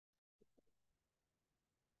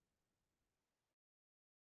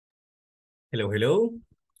Hello, hello.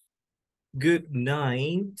 Good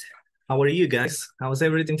night. How are you guys? How's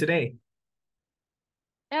everything today?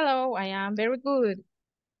 Hello, I am very good.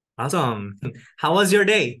 Awesome. How was your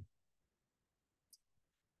day?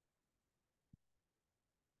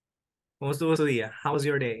 ¿Cómo estuvo su día? How was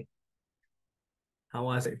your day? How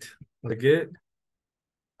was it? Was it good?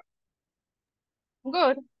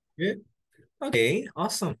 Good. Good. Okay,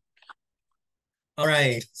 awesome. All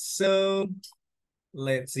right, so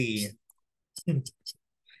let's see.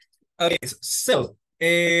 Okay, so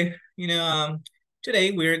today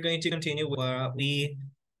we're going to continue with what we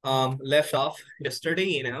left off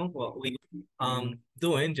yesterday, what we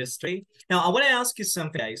doing yesterday. Now I want to ask you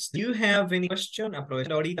something, guys. Do you have any question?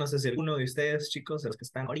 Aprovechando ahorita, no sé si alguno de ustedes, chicos, de los que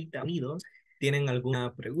están ahorita unidos, tienen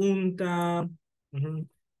alguna pregunta.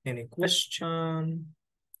 Any question?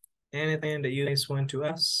 Anything that you guys want to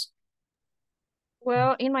ask?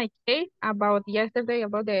 Well, in my case, about yesterday,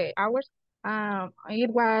 about the hours, it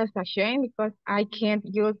was a shame because I can't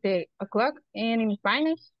use the clock in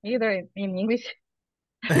Spanish, either in English.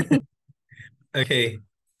 Okay.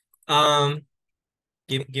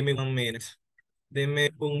 Give me 1 minute. Deme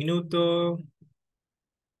un minuto.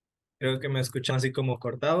 Creo que me escuchan así como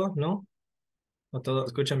cortado, ¿no? ¿O todos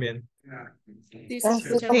escuchan bien? Sí, se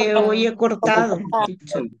escucha Se cortado. oye cortado,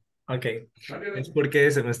 teacher. Ok. Es porque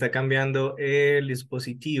se me está cambiando el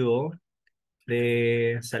dispositivo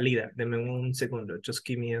de salida. Deme un segundo. Just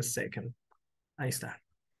give me a second. Ahí está.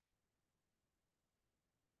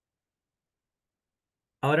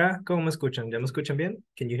 Ahora, ¿cómo me escuchan? ¿Ya me escuchan bien?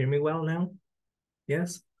 Can you hear me well now?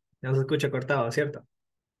 Yes? Ya no se escucha cortado, ¿cierto?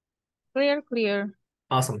 Clear, clear.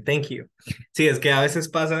 Awesome, thank you. Sí, es que a veces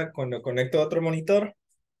pasa cuando conecto a otro monitor.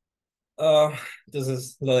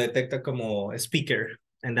 Entonces lo detecta como speaker,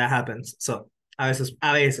 and that happens. So, a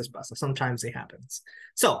veces pasa. Sometimes it happens.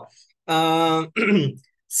 So, um,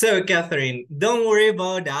 so Catherine, don't worry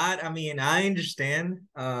about that. I mean, I understand.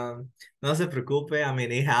 No se preocupe. I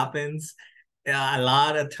mean, it happens a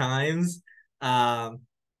lot of times. A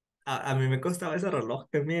mí me costaba ese reloj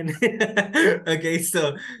también. Okay,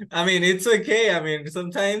 so, I mean, it's okay. I mean,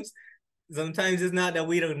 sometimes it's not that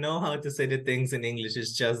we don't know how to say the things in English.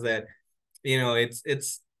 It's just that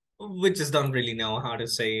it's we just don't really know how to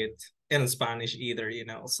say it in Spanish either.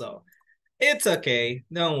 So it's okay.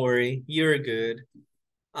 Don't worry. You're good.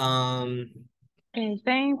 Um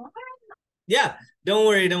Same. yeah, don't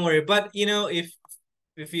worry. But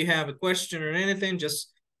if you have a question or anything,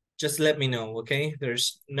 just let me know, okay?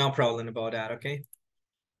 There's no problem about that, okay?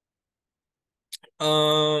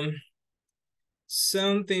 Um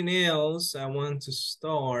something else I want to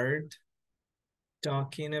start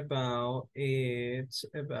talking about it's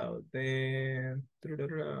about the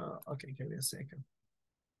okay, give me a second.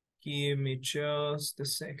 Give me just a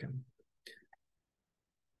second.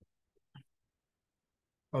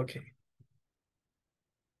 Okay.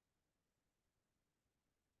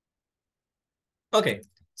 Okay,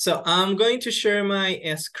 so I'm going to share my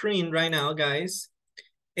screen right now, guys.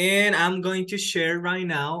 And I'm going to share right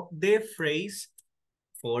now the phrase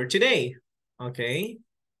for today. Okay.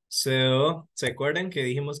 So, ¿se acuerdan que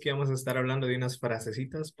dijimos que íbamos a estar hablando de unas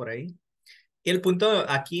frasecitas por ahí? Y el punto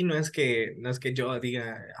aquí no es que yo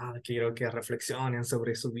diga, quiero que reflexionen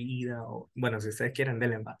sobre su vida, o bueno, si ustedes quieren,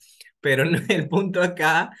 denle va. Pero el punto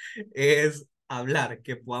acá es hablar,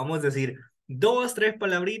 que podamos decir 2, 3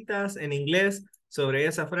 palabritas en inglés sobre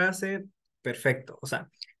esa frase, perfecto. O sea,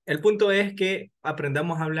 el punto es que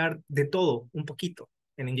aprendamos a hablar de todo, un poquito,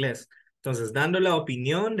 en inglés. Entonces, dando la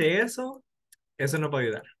opinión de eso nos va a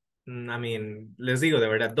ayudar. I mean, les digo, de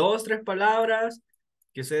verdad, 2, 3 palabras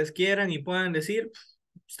que ustedes quieran y puedan decir,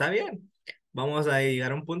 está bien. Vamos a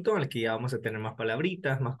llegar a un punto en el que ya vamos a tener más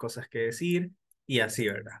palabritas, más cosas que decir y así,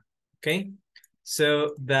 ¿verdad? Okay?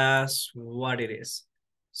 So that's what it is.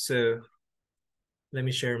 So let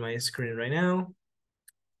me share my screen right now.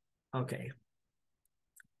 Okay.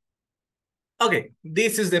 Okay,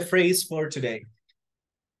 this is the phrase for today.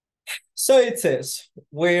 So it says,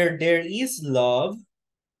 where there is love,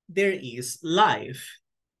 there is life.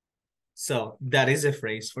 So that is the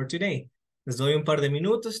phrase for today. Les doy un par de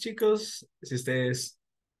minutos, chicos, si ustedes,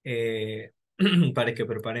 para que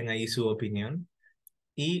preparen ahí su opinión.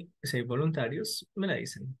 Y si hay voluntarios, me la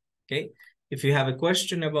dicen. Okay? If you have a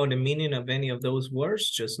question about the meaning of any of those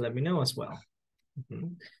words, just let me know as well.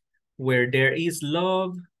 Where there is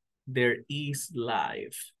love, there is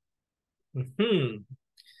life.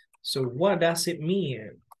 So what does it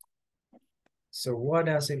mean? So what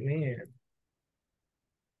does it mean?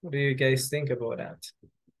 What do you guys think about that?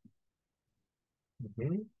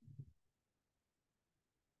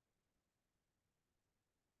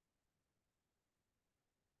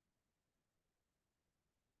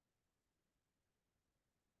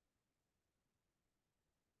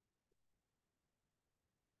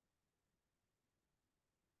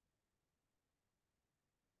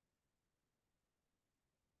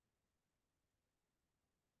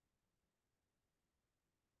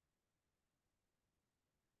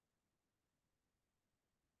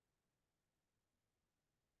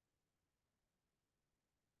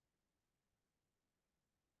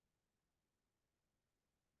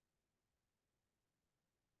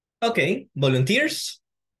 Okay, volunteers.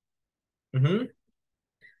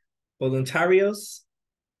 Voluntarios.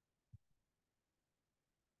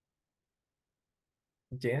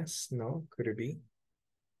 Yes, no, could it be?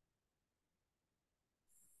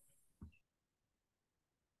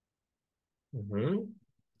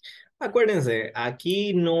 Acuérdense,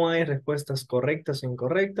 aquí no hay respuestas correctas o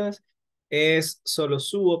incorrectas. Es solo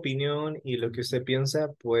su opinión y lo que usted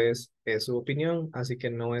piensa, pues es su opinión. Así que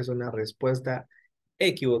no es una respuesta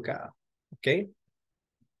equivocada. ¿Ok?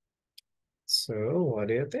 So, what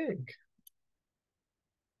do you think?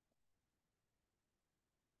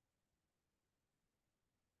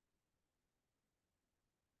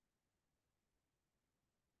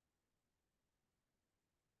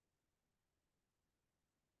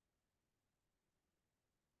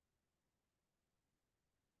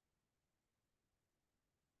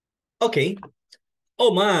 Okay.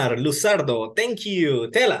 Omar Luzardo, thank you.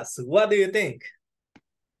 Tell us, what do you think?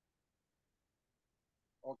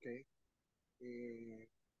 Okay.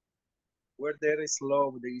 Where there is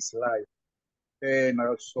love, there is life. And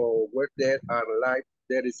also, where there are life,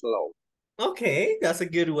 there is love. Okay, that's a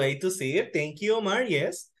good way to see it. Thank you, Omar.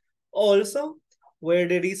 Yes. Also, where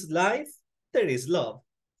there is life, there is love.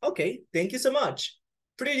 Okay, thank you so much.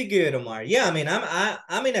 Pretty good, Omar. Yeah, I mean,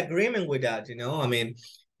 I'm in agreement with that, you know. I mean,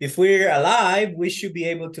 if we're alive, we should be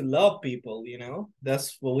able to love people, you know.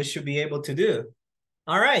 That's what we should be able to do.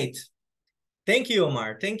 All right. Thank you,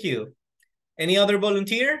 Omar. Thank you. Any other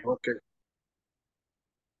volunteer? Okay.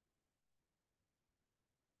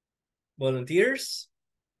 Volunteers?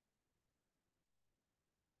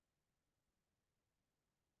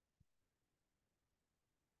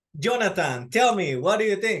 Jonathan, tell me, what do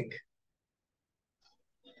you think?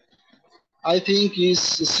 I think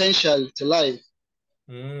it's essential to life.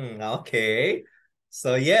 Okay.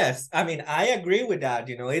 So yes, I mean, I agree with that.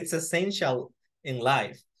 You know, it's essential in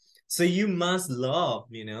life. So you must love,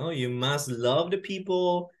 you know, you must love the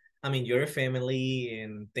people. I mean, your family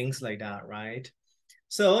and things like that, right?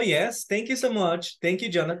 So yes, thank you so much. Thank you,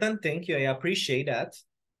 Jonathan. Thank you. I appreciate that.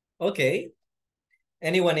 Okay.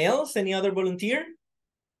 Anyone else? Any other volunteer?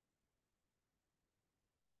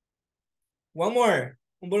 One more.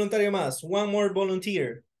 Un voluntario más. One more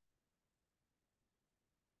volunteer.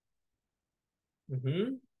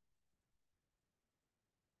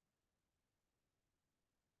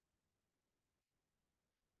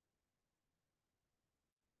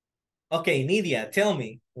 Okay, Nidia, tell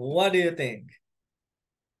me, what do you think?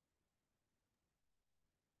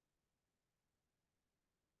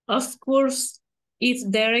 Of course, if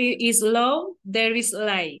there is love, there is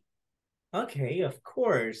life. Okay, of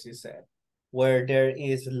course, you said. Where there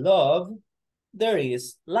is love, there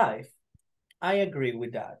is life. I agree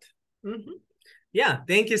with that. Yeah,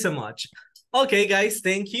 thank you so much. Okay, guys,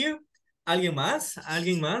 thank you. ¿Alguien más?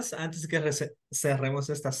 ¿Alguien más? Antes que cerremos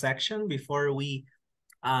esta section before we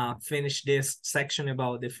finish this section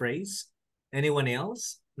about the phrase. Anyone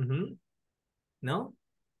else? No?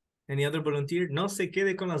 Any other volunteer? No se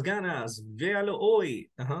quede con las ganas. Véalo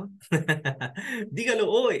hoy. Dígalo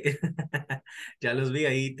hoy. Ya los vi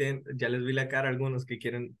ahí. Ya les vi la cara a algunos que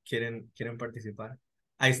quieren participar.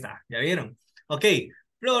 Ahí está. ¿Ya vieron? Ok.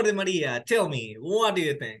 Flor de María, tell me, what do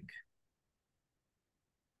you think?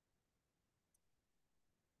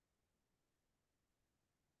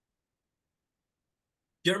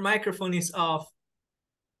 Your microphone is off.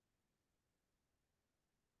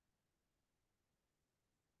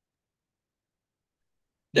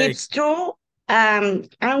 It's true. I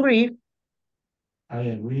agree. I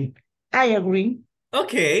agree.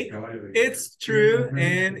 Okay, it's true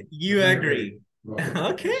and you agree.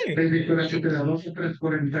 Okay.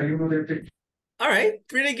 All right,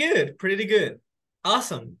 pretty good, pretty good.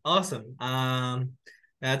 Awesome, awesome.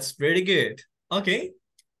 That's pretty good. Okay,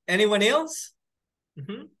 anyone else?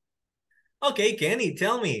 Okay, Kenny,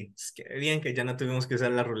 tell me. Es que bien que ya no tuvimos que usar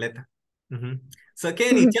la ruleta. So,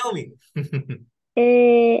 Kenny, tell me.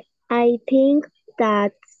 I think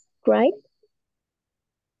that's right.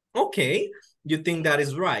 Okay, you think that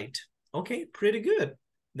is right. Okay, pretty good.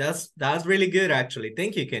 That's really good, actually.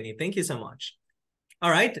 Thank you, Kenny. Thank you so much. All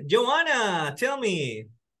right, Joanna, tell me.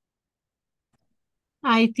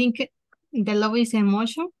 I think the love is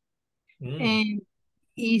emotion, and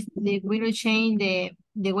is the will change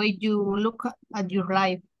the way you look at your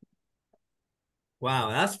life.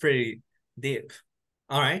 Wow, that's pretty deep.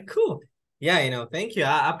 All right, cool. Yeah, you know, thank you.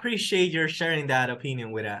 I appreciate your sharing that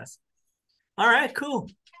opinion with us. All right, cool.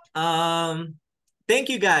 Thank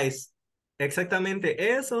you, guys. Exactamente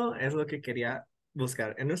eso es lo que quería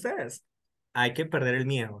buscar en ustedes. hay que perder el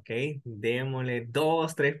miedo, ¿ok? Démosle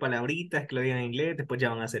 2, 3 palabritas que lo digan en inglés, después ya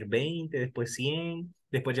van a ser 20, después 100,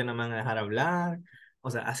 después ya no me van a dejar hablar. O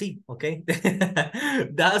sea, así, ¿ok?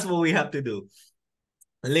 That's what we have to do.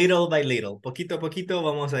 Little by little, poquito a poquito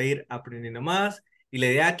vamos a ir aprendiendo más. Y la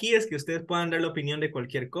idea aquí es que ustedes puedan dar la opinión de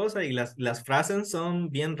cualquier cosa y las frases son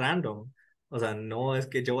bien random. O sea, no es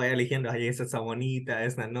que yo vaya eligiendo, ay, esta está bonita,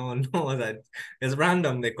 esta no, no, o sea, es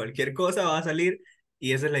random, de cualquier cosa va a salir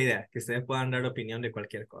y esa es la idea, que ustedes puedan dar opinión de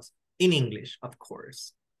cualquier cosa. In English, of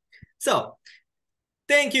course. So,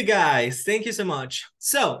 thank you guys, thank you so much.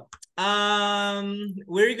 So,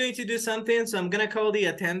 we're going to do something, so I'm gonna call the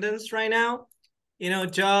attendance right now. You know,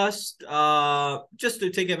 just to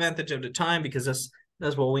take advantage of the time because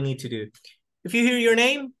that's what we need to do. If you hear your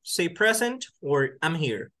name, say present or I'm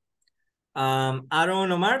here.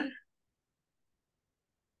 Aaron Omar.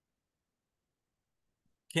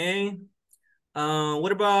 Okay.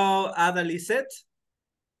 What about Ada Lisette?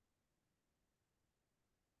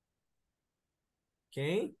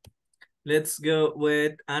 Okay. Let's go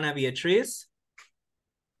with Ana Beatriz.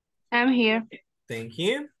 I'm here. Thank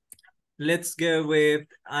you. Let's go with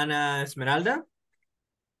Ana Esmeralda.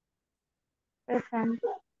 Present.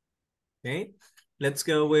 Okay. Let's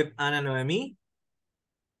go with Ana Noemi.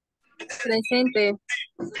 Presente.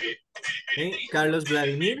 Okay. Carlos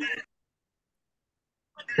Vladimir.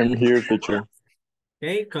 I'm here, teacher.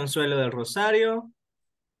 Okay. Consuelo del Rosario.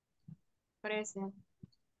 Present.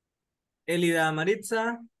 Elida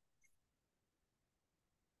Maritza.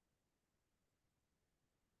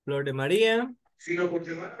 Flor de María.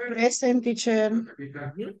 Present, teacher.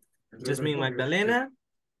 Jasmine Magdalena.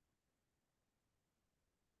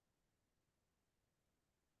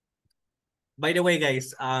 By the way,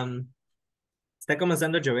 guys, está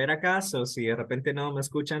comenzando a llover acá, so si de repente no me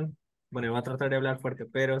escuchan, bueno, voy a tratar de hablar fuerte,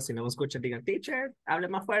 pero si no me escuchan, digan, teacher, hable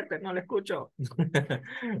más fuerte, no le escucho.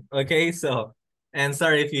 Okay, so, and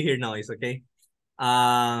sorry if you hear noise, okay?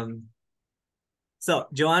 So,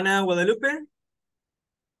 Joanna Guadalupe.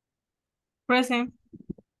 Present.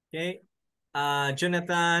 Okay.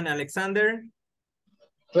 Jonathan Alexander.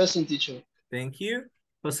 Present, teacher. Thank you.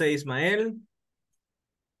 Jose Ismael.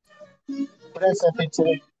 Present,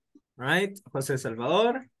 teacher. All right. Jose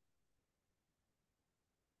Salvador.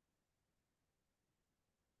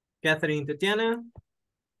 Catherine Tatiana.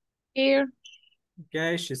 Here.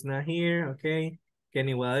 Okay, she's not here. Okay.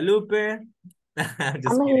 Kenny Guadalupe. Just I'm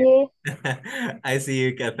kidding. here. I see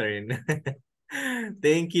you, Catherine.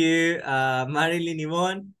 Thank you. Marilyn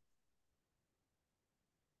Yvonne.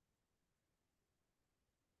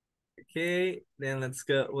 Okay, then let's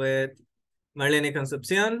go with Marlene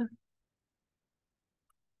Concepcion.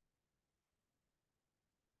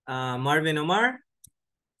 Marvin Omar.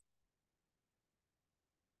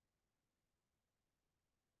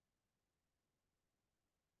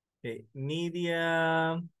 Okay,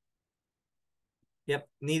 Nidia. Yep,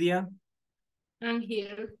 Nidia. I'm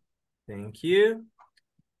here. Thank you.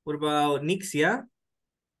 What about Nixia?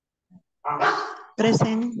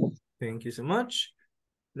 Present. Thank you so much.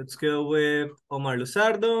 Let's go with Omar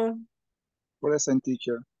Luzardo. Present,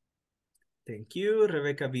 teacher. Thank you.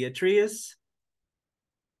 Rebecca Beatriz.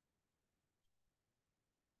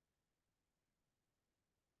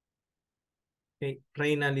 Okay,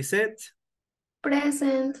 Reina Lisette.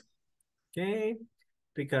 Present. Okay,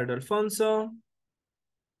 Ricardo Alfonso.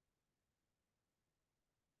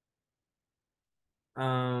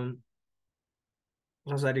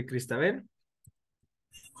 Rosario Cristabel.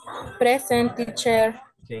 Present, teacher.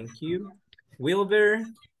 Thank you. Wilber.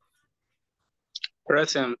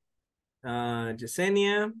 Present.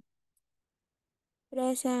 Yesenia.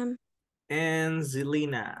 Present. And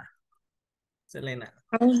Zelina. Selena.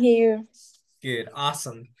 I'm here. Good,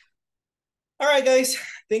 awesome. All right, guys.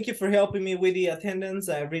 Thank you for helping me with the attendance.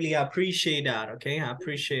 I really appreciate that, okay? I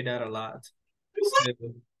appreciate that a lot. So,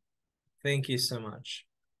 thank you so much.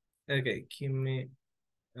 Okay, give me...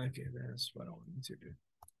 Okay, that's what I wanted to do.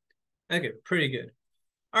 Okay, pretty good.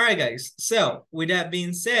 All right, guys. So, with that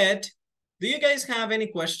being said, do you guys have any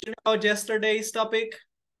question about yesterday's topic?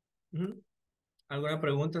 ¿Alguna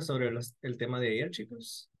pregunta sobre el tema de ayer,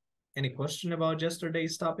 chicos? Any question about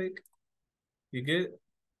yesterday's topic? You good?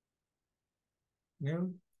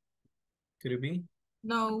 No? Could it be?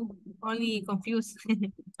 No, only confused.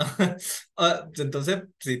 Entonces,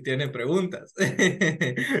 sí tiene preguntas.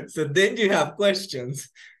 So then you have questions.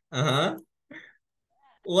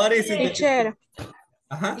 What is it? Teacher.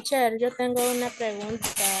 Ajá. Teacher, yo tengo una pregunta.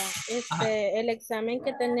 El examen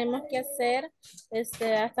que tenemos que hacer,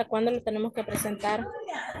 ¿hasta cuándo lo tenemos que presentar?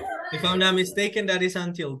 If I'm not mistaken, that is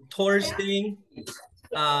until Thursday,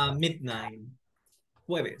 midnight.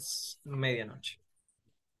 jueves, medianoche.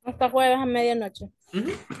 Hasta jueves a medianoche.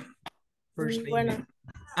 First Bueno,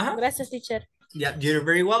 gracias, teacher. Yeah, you're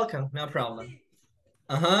very welcome. No problem.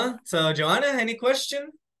 So, Joanna, any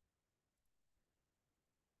question?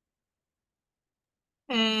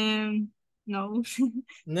 No.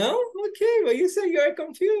 No? Okay, well, you said you're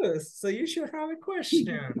confused, so you should have a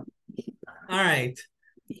question. All right.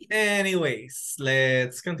 Anyways,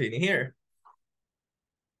 let's continue here.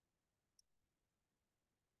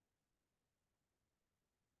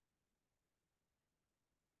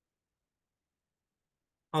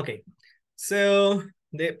 Okay, so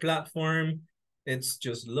the platform, it's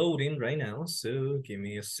just loading right now, so give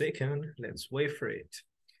me a second. Let's wait for it.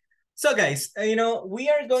 So guys, you know, we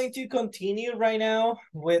are going to continue right now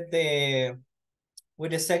with the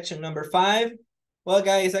section number 5. Well,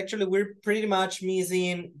 guys, actually, we're pretty much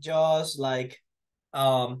missing just like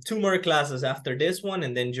 2 more classes after this one,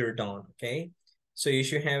 and then you're done, okay? So you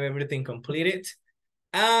should have everything completed.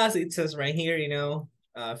 As it says right here, you know,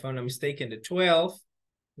 if I'm not mistaken, the 12th,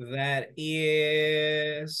 that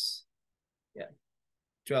is, yeah,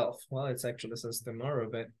 12. Well, it's actually says tomorrow,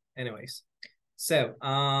 but anyways. So,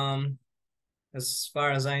 as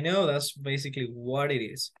far as I know, that's basically what it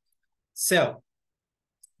is. So,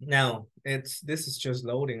 now, this is just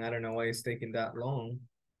loading. I don't know why it's taking that long.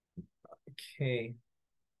 Okay.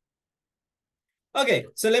 Okay,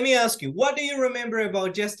 so let me ask you, what do you remember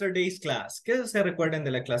about yesterday's class? ¿Qué se recuerdan de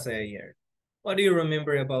la clase de ayer? What do you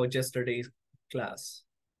remember about yesterday's class?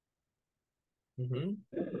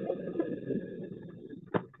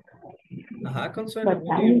 Ajá, Consuelo.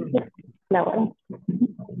 What do you remember?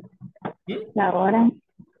 La hora.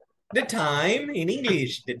 The time, in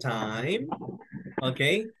English, the time.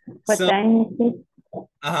 Okay. What time is it?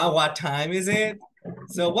 What time is it?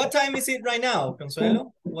 So what time is it right now,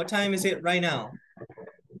 Consuelo? What time is it right now?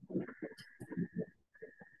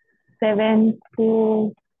 7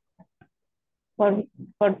 to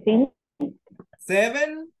 14.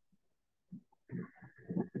 7?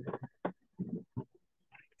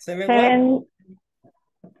 7 what?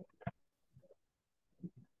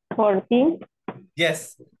 14.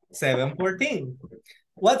 Yes, 7:14.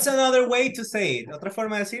 What's another way to say it? Otra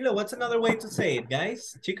forma de decirlo. What's another way to say it,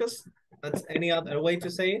 guys? Chicos, what's any other way to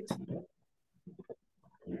say it?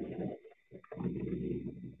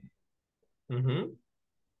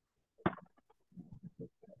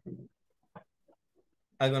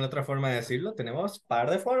 ¿Alguna otra forma de decirlo? Tenemos par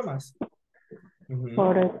de formas.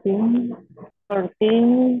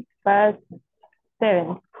 14 past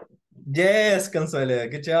 7. Yes, Consuelo,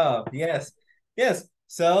 good job. Yes, yes.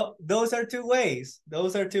 So those are 2 ways.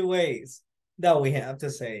 Those are 2 ways that we have to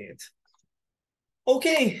say it.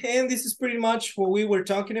 Okay, and this is pretty much what we were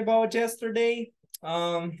talking about yesterday.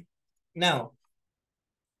 Now,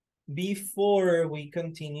 before we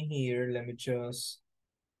continue here, let me just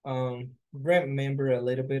remember a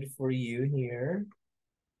little bit for you here.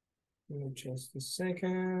 Give me just a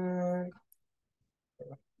second.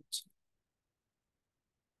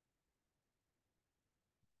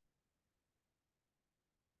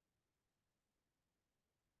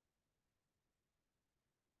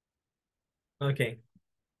 Okay.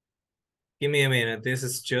 Give me a minute. This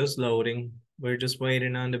is just loading. We're just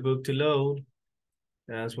waiting on the book to load.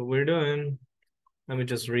 That's what we're doing. Let me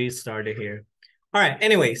just restart it here. All right.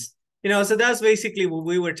 Anyways, you know, so that's basically what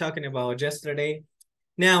we were talking about yesterday.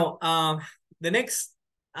 Now, the next,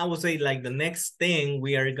 I would say like the next thing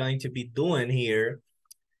we are going to be doing here,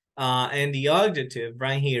 and the objective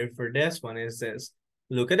right here for this one is this.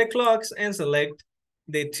 Look at the clocks and select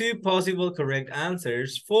the 2 possible correct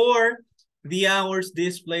answers for the hours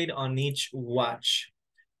displayed on each watch.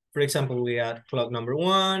 For example, we got clock number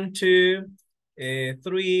 1, 2,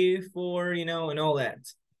 3, 4, you know, and all that.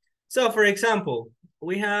 So for example,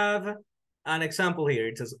 we have an example here.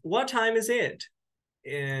 It says, what time is it?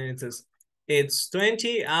 And it says, it's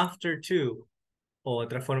 20 after 2.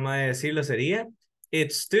 Otra forma de decirlo sería,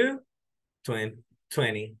 it's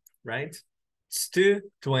 2:20, right? It's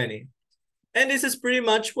 2:20. And this is pretty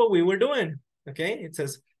much what we were doing, okay? It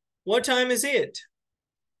says, what time is it?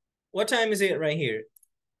 What time is it right here?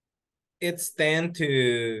 It's 10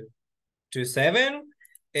 to 7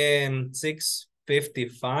 and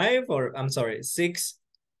 6:55, or I'm sorry,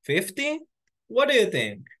 6:50. What do you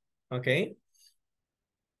think? Okay.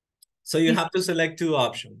 So you have to select 2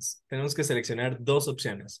 options. Tenemos que seleccionar 2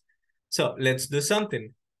 opciones. So let's do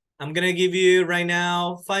something. I'm going to give you right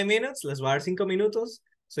now 5 minutes. Les voy a dar 5 minutos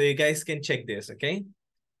so you guys can check this, okay?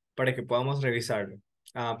 Para que podamos revisarlo.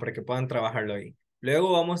 Para que puedan trabajarlo ahí.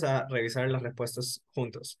 Luego vamos a revisar las respuestas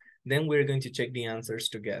juntos. Then we're going to check the answers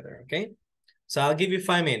together, okay? So I'll give you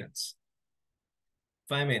 5 minutes.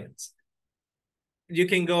 5 minutes. You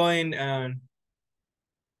can go in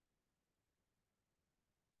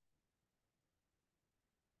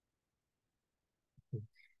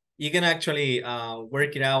you can actually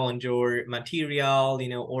work it out on your material, you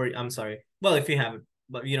know, or I'm sorry. Well, if you have it,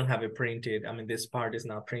 but you don't have it printed. I mean, this part is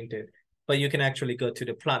not printed, but you can actually go to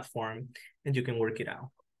the platform and you can work it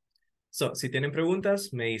out. So, si tienen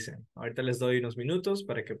preguntas, me dicen. Ahorita les doy unos minutos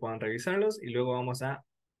para que puedan revisarlos y luego vamos a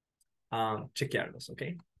chequearlos, ¿ok?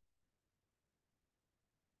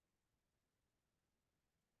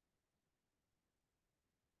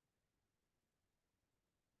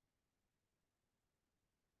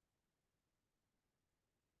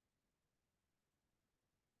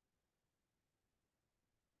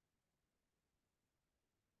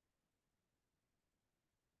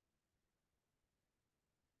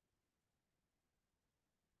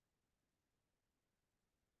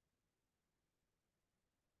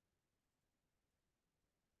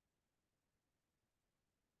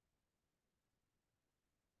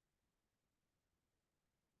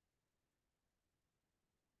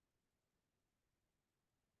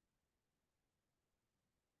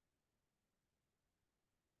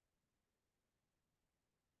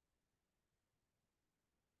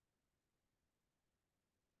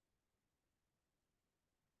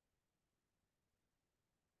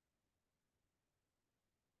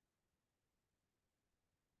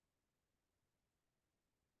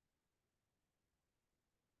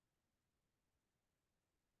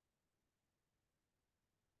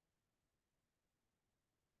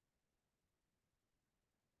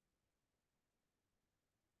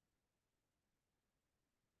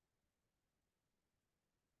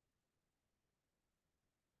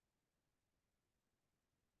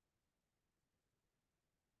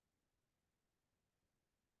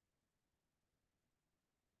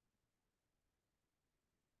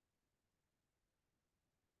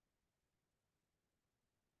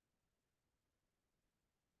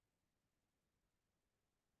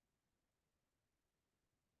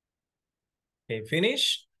 Okay,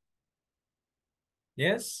 finish?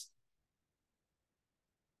 Yes?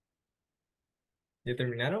 ¿Ya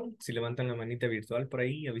terminaron? Si levantan la manita virtual por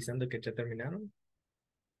ahí avisando que ya terminaron.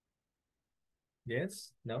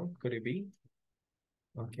 Yes? No? Could it be?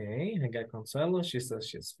 Okay, I got Consuelo. She says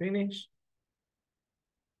she's finished.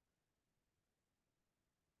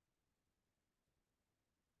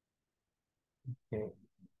 Okay.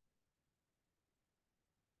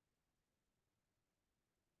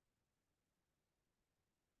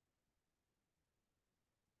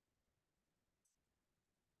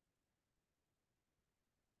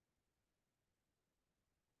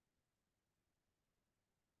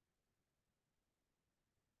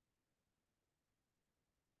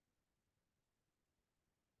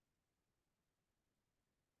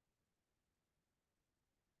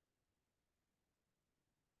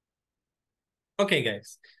 Okay,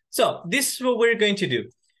 guys. So this is what we're going to do.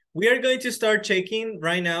 We are going to start checking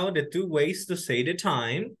right now the 2 ways to say the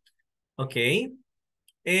time. Okay.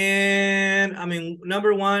 And I mean,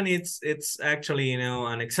 number 1, it's actually, you know,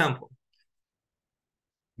 an example.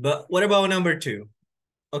 But what about number 2?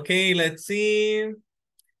 Okay, let's see.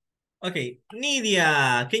 Okay,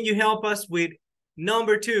 Nidia, can you help us with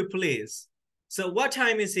number 2, please? So what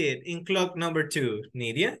time is it in clock number 2,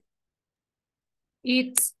 Nidia?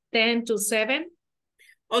 It's 10 to 7.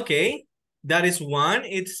 Okay, that is 1.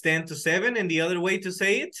 It's 10 to 7. And the other way to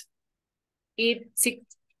say it? It's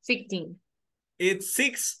 6:15. It's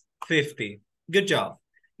 6:50. Good job.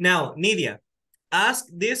 Now, Nidia, ask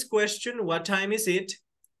this question, what time is it,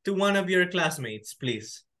 to one of your classmates,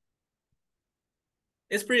 please.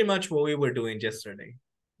 It's pretty much what we were doing yesterday.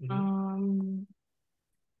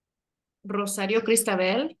 Rosario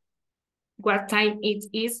Cristabel, what time it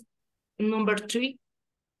is? Number 3.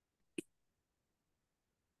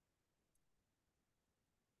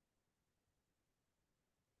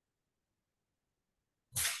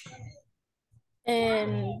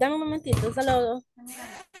 Dame un momentito, solo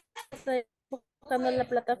estoy buscando la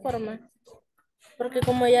plataforma. Porque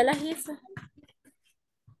como ya las hice.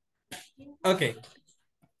 Okay.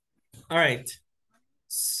 All right.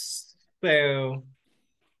 So,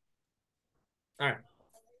 all right.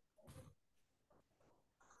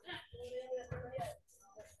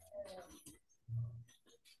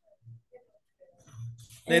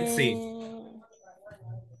 Let's see.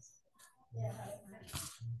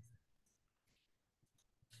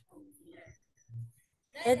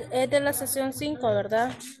 Es de la sesión 5,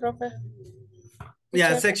 ¿verdad, profe?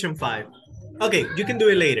 Yeah, section 5. Okay, you can do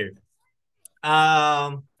it later.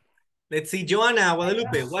 Let's see, Joanna,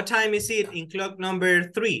 Guadalupe, what time is it in clock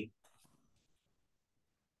number 3?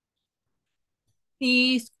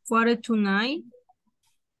 It's 8:45.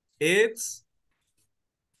 It's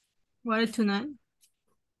 8:45.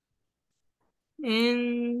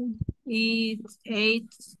 And it's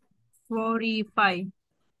 8:45.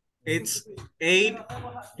 It's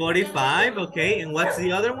 8:45, okay. And what's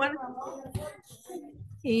the other one?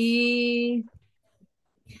 It's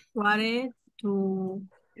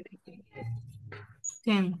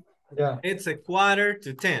 9:45. Yeah. It's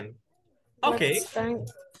 9:45. Okay. What's time?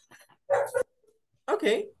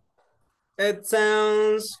 Okay. It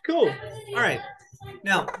sounds cool. All right.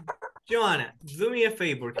 Now, Joanna, do me a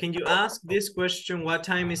favor. Can you ask this question, what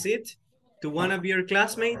time is it, to one of your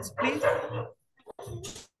classmates, please?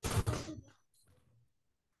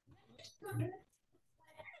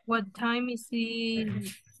 What time is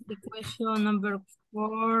it? The question number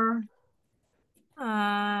 4.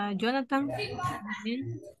 Jonathan. Again.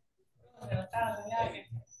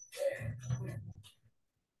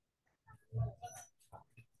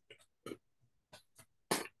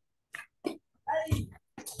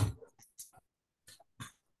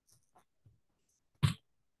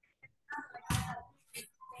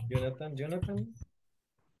 Jonathan.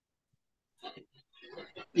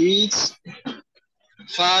 It's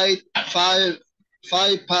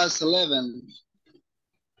 5:11.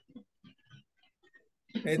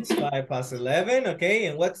 It's 11:05, okay.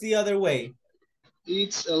 And what's the other way?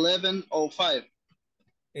 It's 11:05.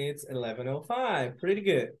 It's 11:05, pretty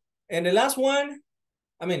good. And the last one,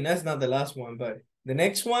 I mean, that's not the last one, but the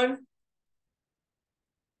next one,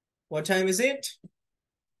 what time is it?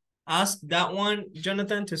 Ask that one,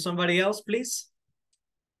 Jonathan, to somebody else, please.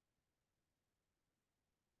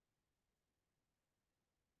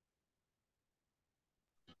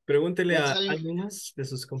 Pregúntele a alguien más de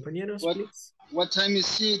sus compañeros, please. What time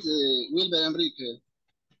is it, Wilber Enrique?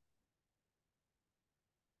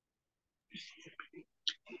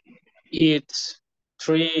 It's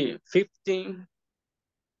 3:15.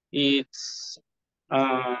 It's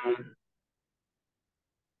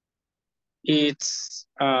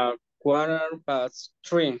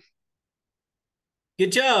 3:15.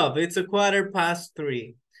 Good job. It's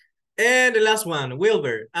 3:15. And the last one,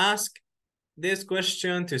 Wilbur, ask this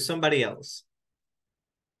question to somebody else.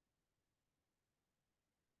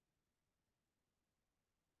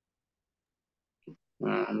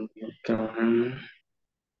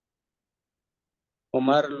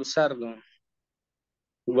 Omar Luzardo.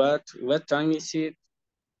 What time is it?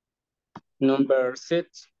 Number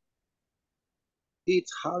 6.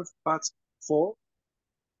 It's 4:30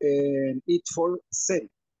 and it's 4:30.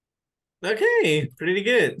 Okay, pretty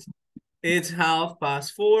good. It's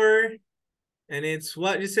 4:30 and it's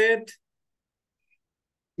what you said?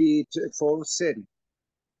 It's 4:30.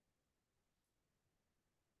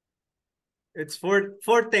 It's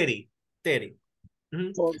 4:30. 30.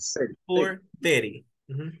 4:30. 4:30.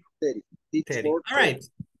 30. It's 30. All right.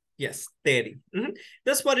 Yes, 30.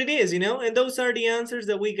 That's what it is, you know, and those are the answers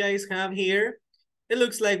that we guys have here. It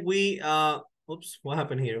looks like we, oops, what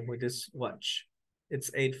happened here with this watch?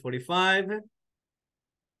 It's 8:45.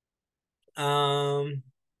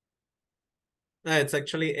 It's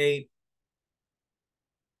actually 8.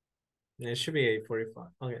 It should be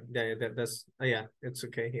 8:45. Okay, that's, oh yeah, it's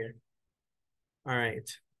okay here. All right.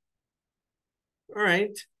 All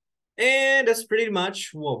right. And that's pretty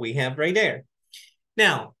much what we have right there.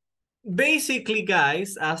 Now, basically,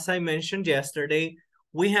 guys, as I mentioned yesterday,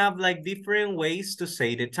 we have like different ways to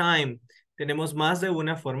say the time. Tenemos más de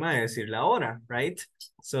una forma de decir la hora, right?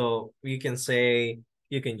 So you can say,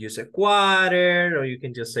 you can use a quarter, or you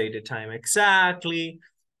can just say the time exactly,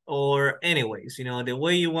 or anyways, you know, the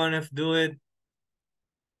way you want to do it,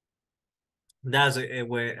 that's a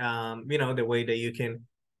way, you know, the way that you can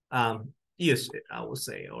use it, I would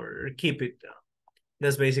say, or keep it.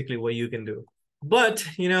 That's basically what you can do. But,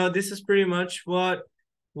 you know, this is pretty much what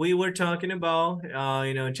we were talking about,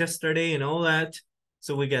 you know, yesterday and all that.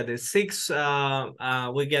 So we got the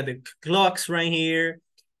we got the clocks right here.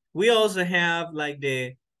 We also have like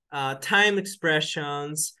the time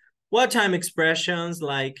expressions. What time expressions?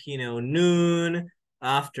 Like, you know, noon,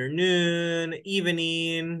 afternoon,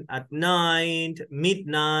 evening, at night,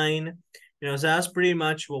 midnight. You know, so that's pretty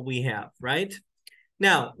much what we have, right?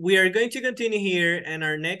 Now, we are going to continue here, and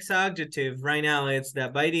our next adjective right now is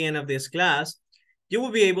that by the end of this class, you will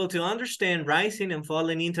be able to understand rising and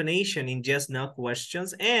falling intonation in just now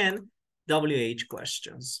questions and WH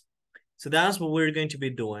questions. So that's what we're going to be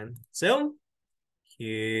doing. So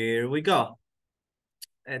here we go.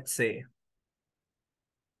 Let's see.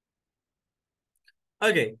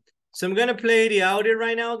 Okay, so I'm going to play the audio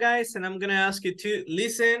right now, guys, and I'm going to ask you to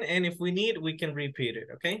listen, and if we need, we can repeat it,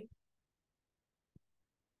 okay?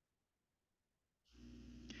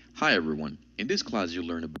 Hi everyone. In this class you'll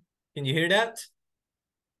learn Can you hear that?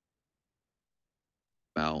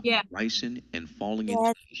 about Yeah. rising and falling Yes.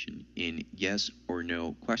 intonation in yes or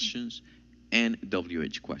no questions and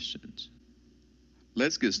WH questions.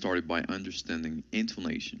 Let's get started by understanding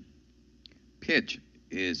intonation. Pitch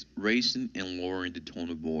is raising and lowering the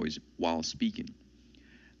tone of voice while speaking.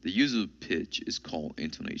 The use of pitch is called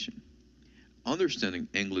intonation. Understanding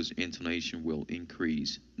English intonation will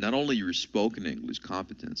increase not only your spoken English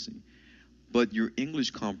competency, but your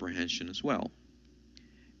English comprehension as well.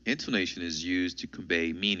 Intonation is used to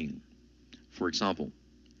convey meaning. For example,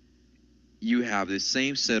 you have the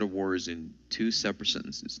same set of words in two separate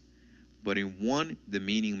sentences, but in one the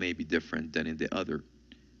meaning may be different than in the other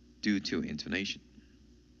due to intonation.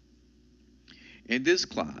 In this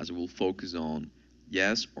class, we'll focus on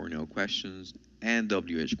yes or no questions and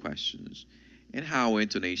WH questions and how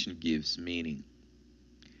intonation gives meaning.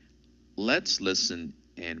 Let's listen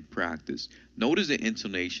and practice. Notice the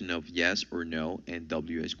intonation of yes or no and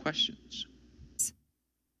WH questions.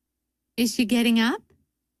 Is she getting up?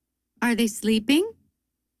 Are they sleeping?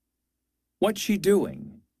 What's she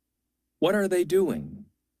doing? What are they doing?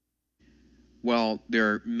 Well,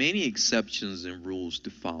 there are many exceptions and rules to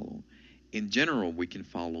follow. In general, we can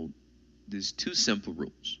follow these two simple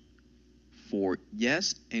rules. For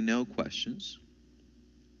yes and no questions,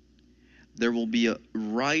 there will be a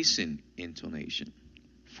rising intonation.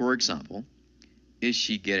 For example, is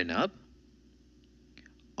she getting up?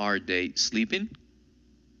 Are they sleeping?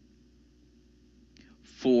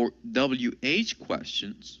 For WH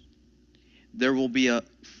questions, there will be a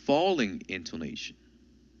falling intonation.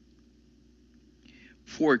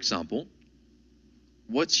 For example,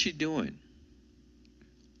 what's she doing?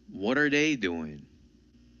 What are they doing?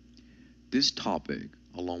 This topic,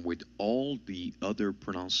 along with all the other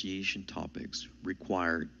pronunciation topics,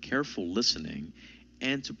 require careful listening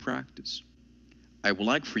and to practice. I would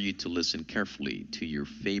like for you to listen carefully to your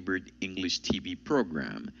favorite English TV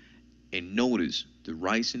program and notice the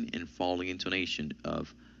rising and falling intonation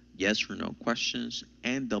of yes or no questions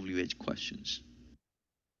and WH questions.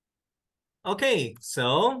 Okay,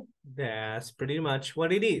 so that's pretty much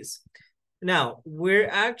what it is. Now, we're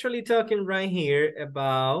actually talking right here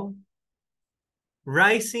about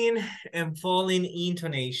rising and falling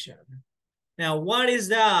intonation. Now, what is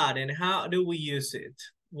that and how do we use it?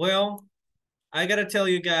 Well, I gotta tell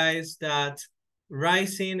you guys that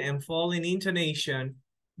rising and falling intonation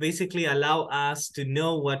basically allow us to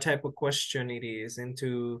know what type of question it is and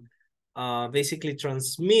to basically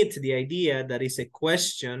transmit the idea that is a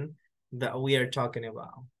question that we are talking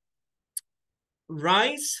about.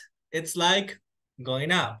 Rise, it's like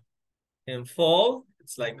going up, and fall,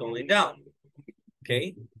 it's like going down.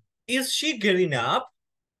 Okay, is she getting up?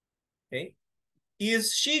 Okay,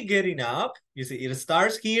 is she getting up? You see, it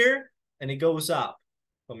starts here and it goes up.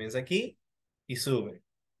 Comienza aquí y sube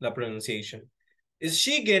la pronunciation. Is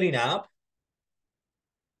she getting up?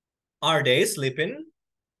 Are they sleeping?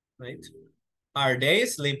 Right? Are they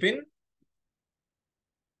sleeping?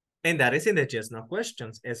 And that is in the just no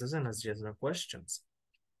questions. Esas son las just no questions.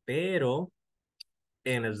 Pero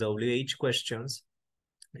en las WH questions,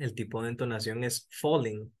 el tipo de entonación es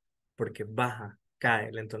falling, porque baja,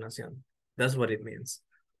 cae la entonación. That's what it means.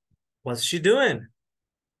 What's she doing?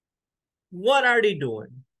 What are they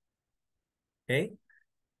doing? Okay?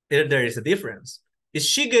 There is a difference. Is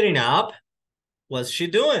she getting up? What's she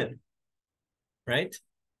doing? Right?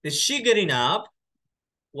 Is she getting up?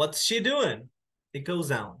 What's she doing? It goes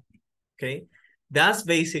down. Okay? That's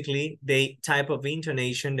basically the type of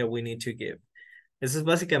intonation that we need to give. Esa es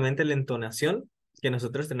básicamente la entonación que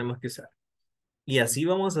nosotros tenemos que usar. Y así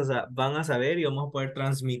van a saber y vamos a poder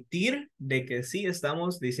transmitir de que sí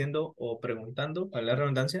estamos diciendo o preguntando, para la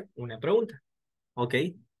redundancia, una pregunta. ¿Ok?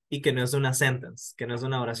 Y que no es una sentence, que no es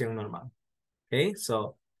una oración normal. ¿Ok?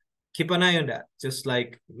 So, keep an eye on that. Just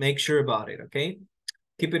like, make sure about it, ¿ok?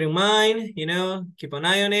 Keep it in mind, you know, keep an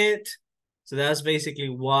eye on it. So that's basically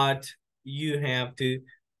what you have to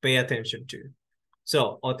pay attention to.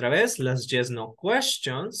 So, otra vez, las yes, no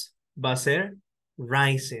questions va a ser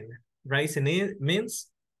rising. Rising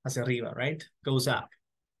means hacia arriba, right? Goes up.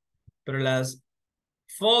 Pero las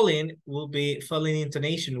falling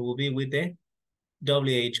intonation will be with the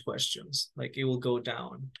WH questions. Like it will go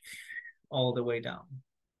down, all the way down.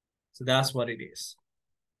 So that's what it is.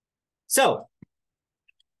 So,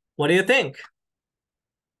 what do you think?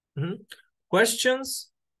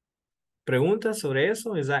 Questions? ¿Preguntas sobre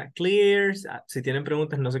eso? Is that clear? Si tienen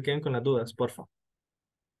preguntas, no se queden con las dudas, por favor.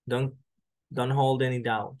 Don't hold any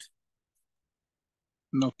doubt.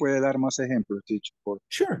 ¿Nos puede dar más ejemplos, teacher?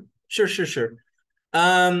 Sure.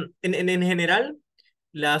 En general,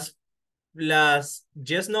 las las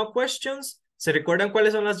yes, no questions. ¿Se recuerdan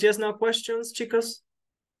cuáles son las yes, no questions, chicos?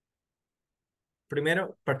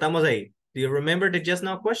 Primero, partamos de ahí. Do you remember the yes,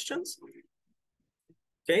 no questions?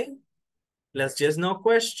 Okay. Las yes, no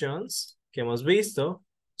questions que hemos visto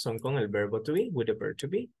son con el verbo to be, with the verb to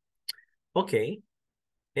be. Okay.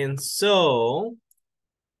 And so,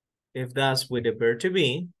 if that's with the verb to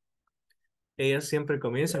be, ellas siempre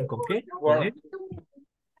comienzan con ¿qué? Con el,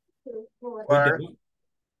 with the be.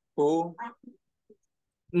 Who,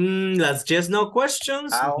 Las yes, no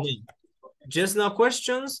questions. how, No. Just no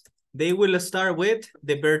questions. They will start with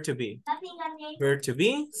the verb to be. Verb to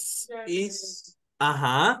be. is,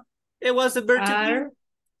 It was the verb to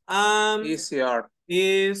be. easier.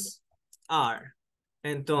 Is, are.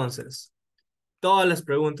 Entonces, todas las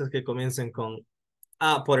preguntas que comiencen con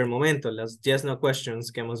por el momento, las yes, no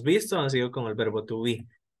questions que hemos visto han sido con el verbo to be.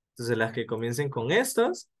 Entonces, las que comiencen con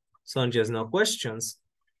estas son yes, no questions.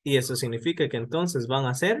 Y eso significa que entonces van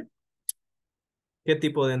a ser, ¿qué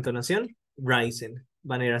tipo de entonación? Rising,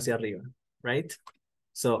 van a ir hacia arriba, right?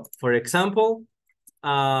 So, for example,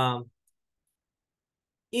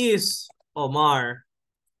 is Omar,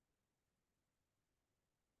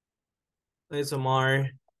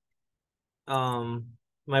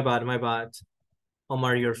 my bad.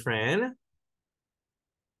 Omar, your friend?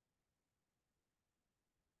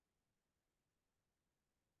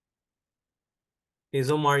 Is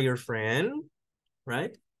Omar your friend?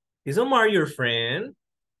 Right? Is Omar your friend?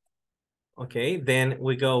 Okay, then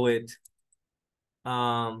we go with,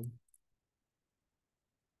 are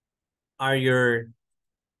your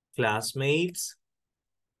classmates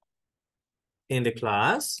in the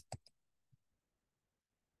class?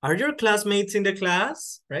 Are your classmates in the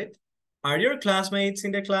class? Right? Are your classmates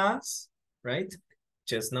in the class? Right?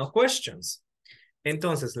 Just no questions.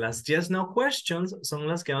 Entonces, las just no questions son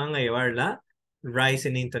las que van a llevar la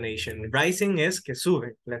rising intonation. Rising es que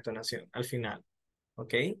sube la entonación al final.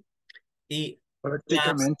 ¿Ok? Y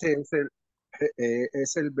prácticamente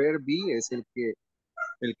es el verb be, es el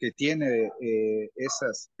que tiene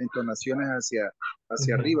esas entonaciones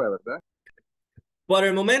hacia arriba, ¿verdad? Por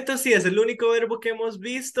el momento sí, es el único verbo que hemos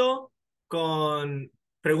visto con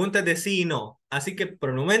preguntas de sí y no. Así que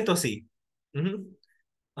por el momento sí.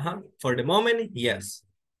 For the moment, yes.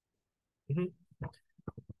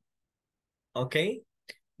 Okay.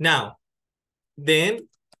 Now, then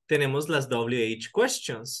tenemos las WH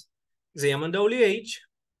questions. Se llaman WH,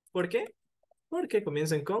 ¿por qué? Porque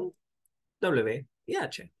comienzan con W y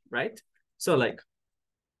H, right? So like,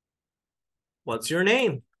 what's your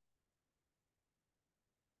name?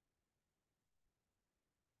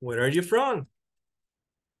 Where are you from?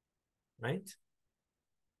 Right?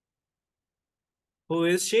 Who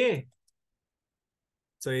is she?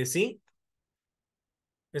 So you see,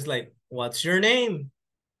 it's like, what's your name?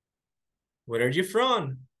 Where are you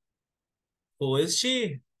from? Who is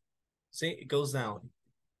she? See, it goes down.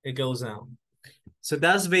 It goes down. So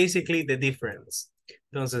that's basically the difference.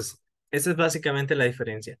 Entonces, esa es básicamente la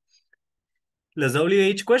diferencia. Las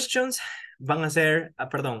WH questions van a ser,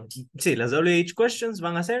 las WH questions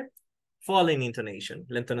van a ser falling intonation.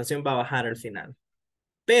 La entonación va a bajar al final.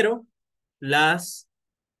 Pero las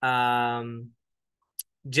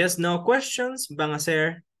just no questions van a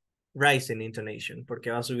ser rising intonation,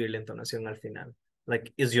 porque va a subir la entonación al final.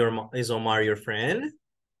 Like, is Omar your friend?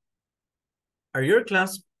 Are your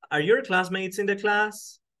classmates in the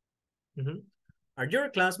class? Are your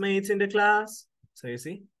classmates in the class? So you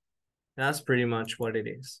see, that's pretty much what it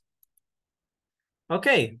is.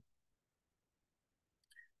 Okay.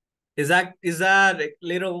 Is that a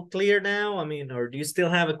little clear now? I mean, or do you still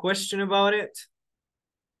have a question about it?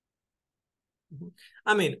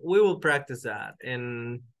 I mean, we will practice that,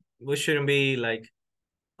 and we shouldn't be like,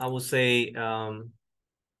 I would say,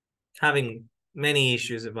 having many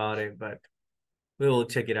issues about it, but we will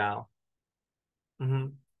check it out.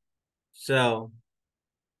 So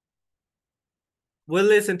we'll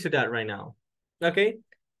listen to that right now. Okay,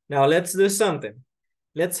 now let's do something.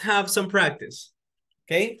 Let's have some practice.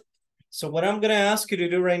 Okay, so what I'm gonna ask you to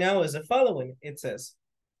do right now is the following. It says,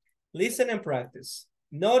 listen and practice.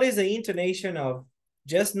 Notice the intonation of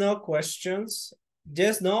just no questions,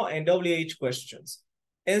 just no and WH questions,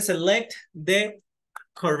 and select the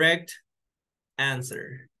correct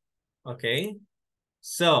answer. Okay,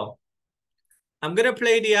 so I'm gonna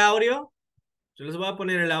play the audio. Yo les voy a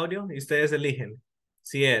poner el audio y ustedes eligen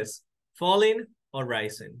si es falling or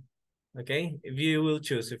rising. Okay, if you will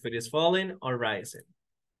choose if it is falling or rising.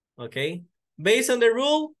 Okay, based on the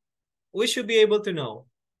rule, we should be able to know.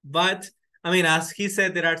 But I mean, as he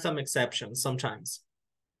said, there are some exceptions sometimes.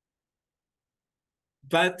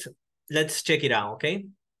 But let's check it out, okay?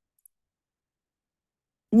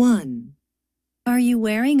 1. Are you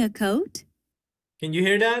wearing a coat? Can you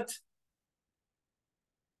hear that?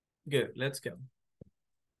 Good, let's go.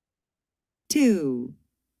 2.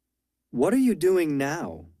 What are you doing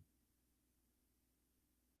now?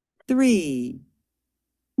 3.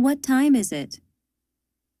 What time is it?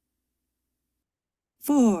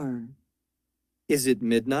 4. Is it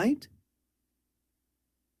midnight?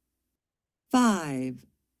 5.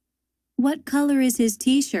 What color is his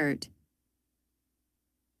t-shirt?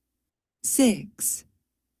 6.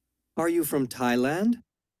 Are you from Thailand?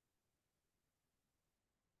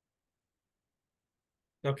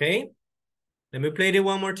 Okay, let me play it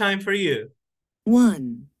one more time for you.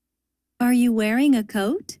 1. Are you wearing a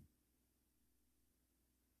coat?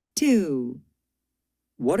 2.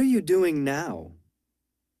 What are you doing now?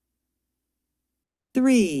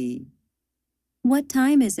 3. What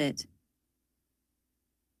time is it?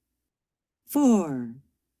 4.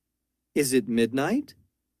 Is it midnight?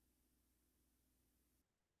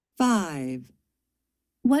 5.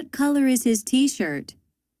 What color is his t-shirt?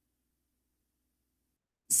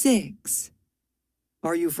 6.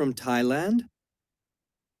 Are you from Thailand?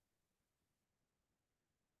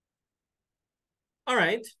 All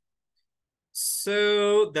right,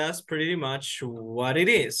 so that's pretty much what it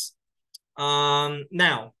is.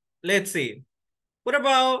 Now, let's see. What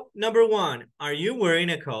about number 1? Are you wearing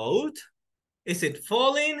a coat? Is it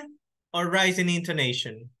falling or rising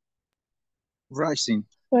intonation? Rising.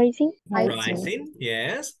 Rising. Rising,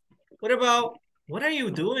 yes. What about, what are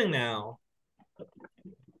you doing now?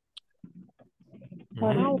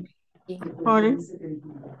 Falling.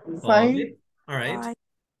 Falling. All right.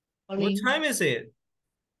 What time is it?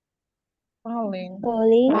 Falling.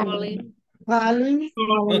 Falling. Falling.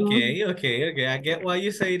 Okay. I get why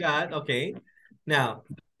you say that. Okay. Now,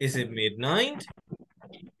 is it midnight?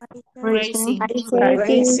 Rising.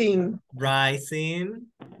 Rising. Rising.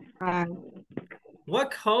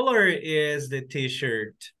 What color is the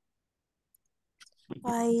t-shirt?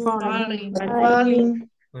 Falling. Falling.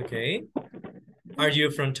 Okay. Are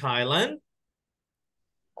you from Thailand?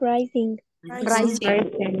 Rising.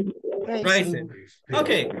 Rising. Rising.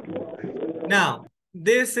 Okay. Now,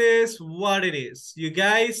 this is what it is. You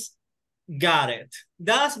guys got it.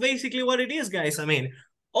 That's basically what it is, guys. I mean,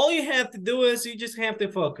 all you have to do is you just have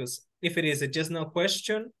to focus. If it is a just no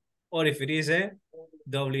question or if it is a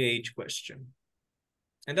WH question.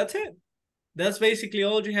 And that's it. That's basically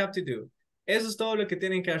all you have to do. Eso es todo lo que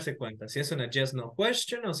tienen que darse cuenta. Si es una just no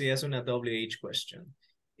question o si es una WH question.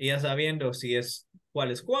 Y ya sabiendo si es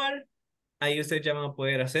cuál, ahí ustedes ya van a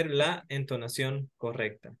poder hacer la entonación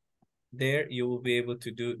correcta. There you will be able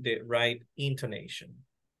to do the right intonation.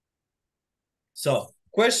 So,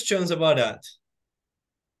 questions about that?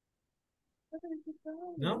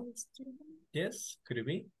 No? Yes? Could it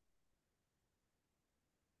be?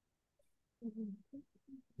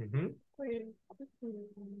 Mm-hmm.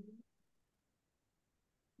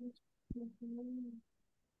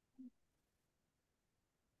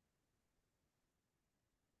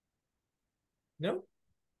 No?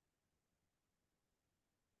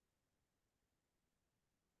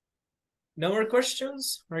 No more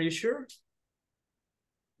questions? Are you sure?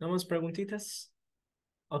 No más preguntitas?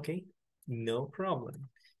 Okay, no problem.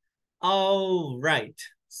 All right,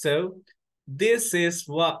 so this is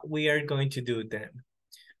what we are going to do then.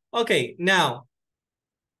 Okay, now,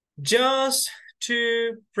 just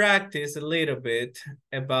to practice a little bit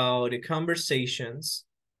about the conversations,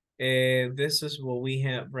 this is what we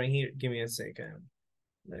have right here. Give me a second.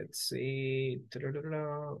 Let's see.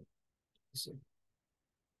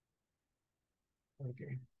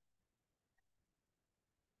 Okay.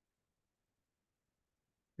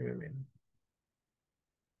 Give me a minute.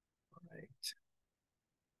 All right.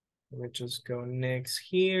 Let me just go next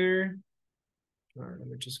here. All right, let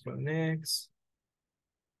me just go next.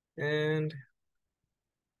 And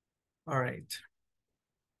all right.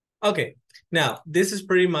 Okay, now this is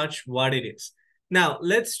pretty much what it is. Now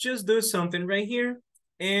let's just do something right here.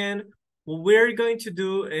 And what we're going to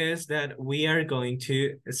do is that we are going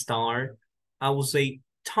to start, I will say,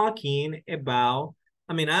 talking about,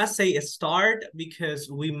 I mean, I say start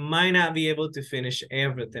because we might not be able to finish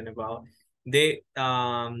everything about the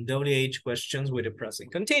WH questions with the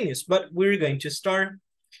present continuous, but we're going to start.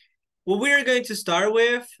 What we're going to start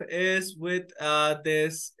with is with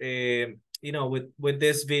this, you know, with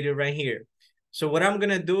this video right here. So what I'm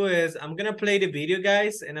gonna do is I'm gonna play the video,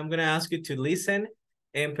 guys, and I'm gonna ask you to listen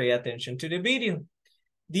and pay attention to the video.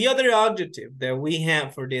 The other objective that we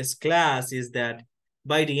have for this class is that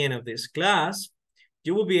by the end of this class,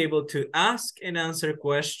 you will be able to ask and answer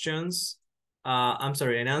questions,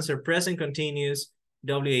 and answer present continuous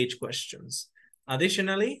WH questions.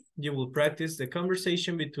 Additionally, you will practice the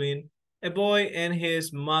conversation between a boy and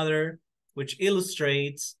his mother, which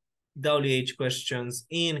illustrates WH questions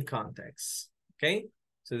in context. Okay,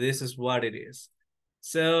 so this is what it is.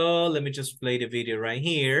 So let me just play the video right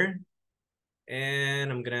here.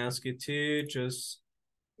 And I'm gonna ask you to just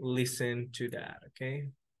listen to that, okay?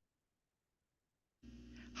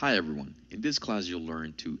 Hi everyone, in this class you'll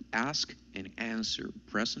learn to ask and answer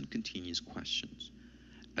present continuous questions.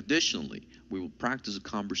 Additionally, we will practice a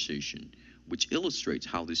conversation which illustrates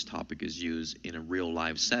how this topic is used in a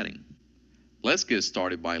real-life setting. Let's get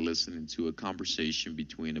started by listening to a conversation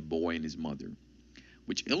between a boy and his mother,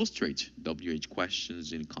 which illustrates WH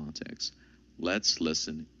questions in context. Let's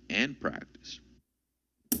listen and practice.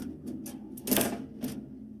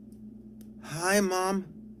 Hi, Mom.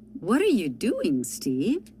 What are you doing,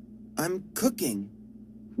 Steve? I'm cooking.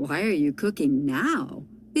 Why are you cooking now?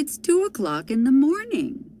 It's 2 o'clock in the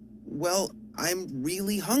morning. Well, I'm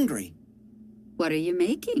really hungry. What are you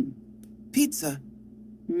making? Pizza.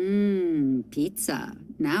 Pizza.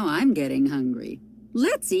 Now I'm getting hungry.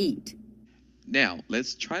 Let's eat. Now,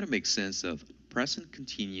 let's try to make sense of present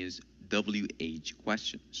continuous WH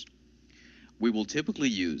questions. We will typically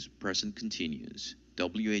use present continuous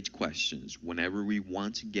WH questions whenever we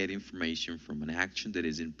want to get information from an action that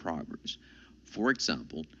is in progress. For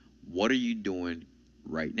example, what are you doing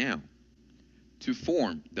right now? To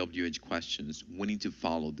form WH questions, we need to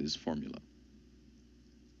follow this formula.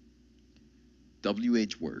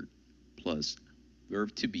 WH word plus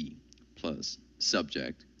verb to be plus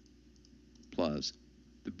subject plus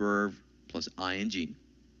the verb plus ing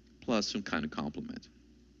plus some kind of complement.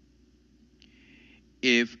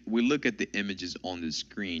 If we look at the images on the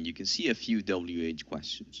screen, you can see a few WH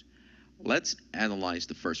questions. Let's analyze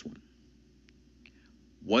the first one.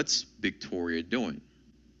 What's Victoria doing?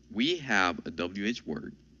 We have a WH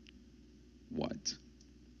word, what.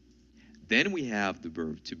 Then we have the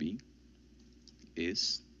verb to be,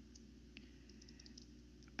 is.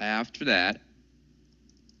 After that,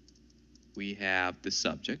 we have the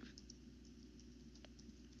subject,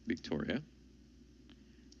 Victoria.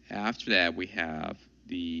 After that, we have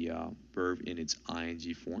the verb in its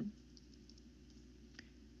ing form.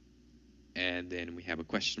 And then we have a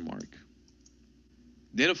question mark.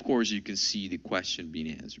 Then, of course, you can see the question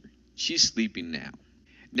being answered. She's sleeping now.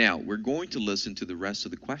 Now, we're going to listen to the rest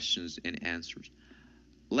of the questions and answers.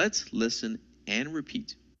 Let's listen and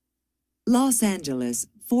repeat. Los Angeles,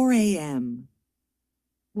 4 a.m.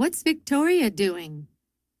 What's Victoria doing?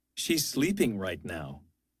 She's sleeping right now.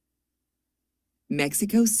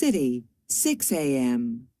 Mexico City, 6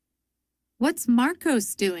 a.m. What's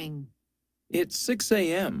Marcos doing? It's 6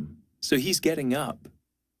 a.m., so he's getting up.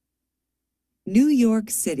 New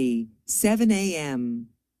York City, 7 a.m.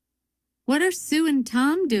 What are Sue and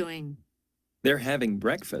Tom doing? They're having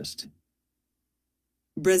breakfast.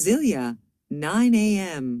 Brasilia, 9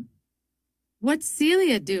 a.m. What's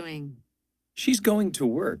Celia doing? She's going to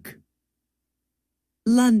work.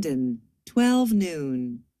 London, 12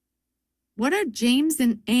 noon. What are James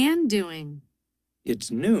and Anne doing?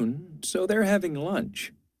 It's noon, so they're having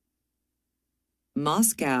lunch.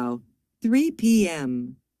 Moscow, 3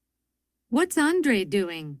 p.m. What's Andre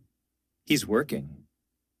doing? He's working.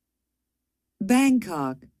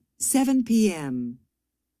 Bangkok, 7 p.m.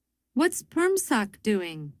 What's Permsak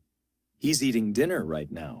doing? He's eating dinner right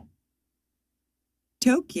now.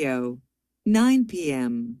 Tokyo, 9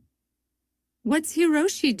 p.m. What's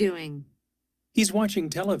Hiroshi doing? He's watching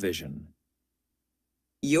television.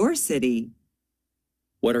 Your city.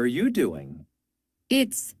 What are you doing?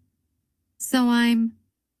 It's... So I'm...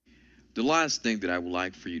 The last thing that I would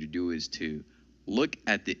like for you to do is to look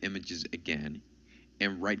at the images again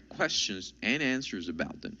and write questions and answers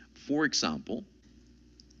about them. For example,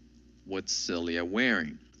 what's Celia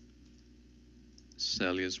wearing?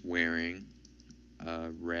 Celia's wearing a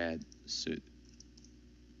red suit.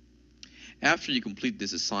 After you complete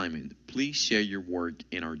this assignment, please share your work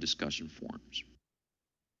in our discussion forums.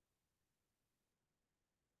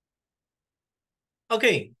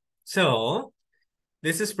 Okay, so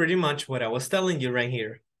this is pretty much what I was telling you right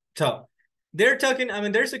here. So they're talking,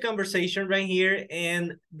 there's a conversation right here,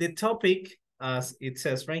 and the topic, as it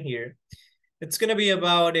says right here, it's going to be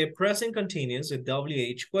about a present continuous with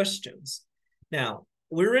WH questions. Now,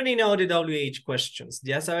 we already know the WH questions.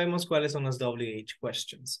 Ya sabemos cuáles son las WH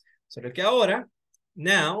questions. So que ahora,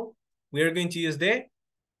 now, we are going to use the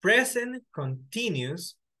present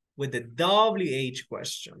continuous with the WH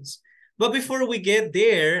questions. But before we get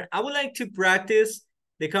there, I would like to practice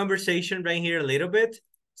the conversation right here a little bit.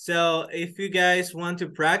 So if you guys want to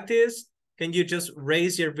practice, can you just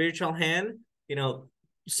raise your virtual hand? You know,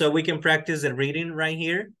 so we can practice the reading right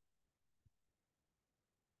here.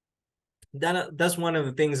 That's one of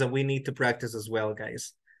the things that we need to practice as well,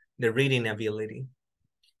 guys. The reading ability.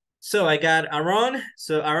 So I got Aaron.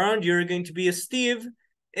 So Aaron, you're going to be a Steve.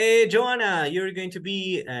 Joanna, you're going to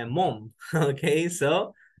be a Mom. Okay,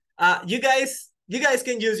 so you guys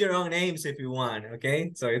can use your own names if you want.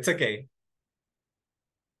 Okay, so it's okay.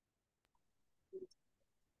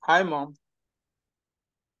 Hi, Mom.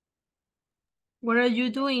 What are you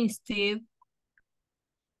doing, Steve?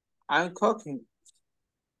 I'm cooking.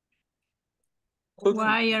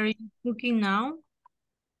 Why are you cooking now?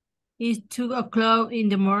 It's 2 o'clock in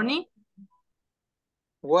the morning.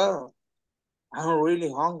 Well, I'm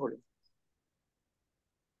really hungry.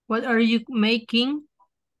 What are you making?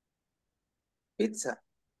 Pizza.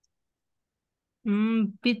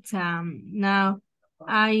 Pizza. Now,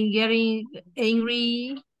 I'm getting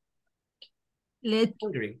angry. Let's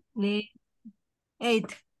eat.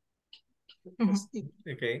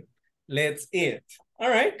 Okay, let's eat. All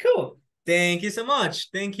right, cool. Thank you so much.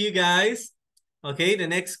 Thank you, guys. Okay, the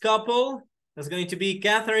next couple is going to be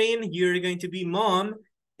Catherine. You're going to be Mom.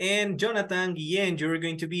 And Jonathan Guillen, you're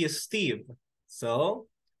going to be a Steve. So,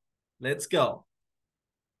 let's go.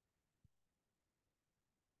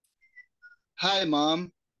 Hi,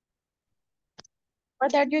 Mom.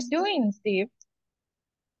 What are you doing, Steve?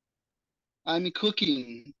 I'm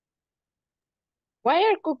cooking. Why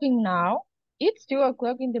are you cooking now? It's 2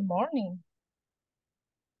 o'clock in the morning.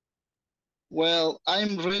 Well,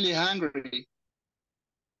 I'm really hungry.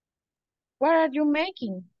 What are you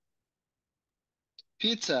making?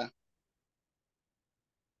 Pizza.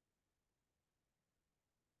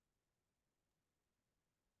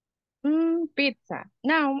 Pizza.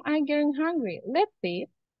 Now I'm getting hungry. Let's eat.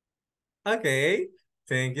 Okay,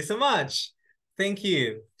 thank you so much. Thank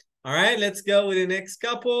you. All right, let's go with the next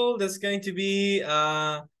couple. That's going to be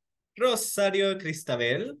Rosario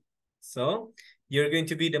Cristabel. So, you're going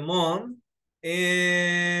to be the Mom.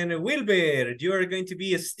 And Wilber, you are going to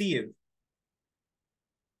be a Steve.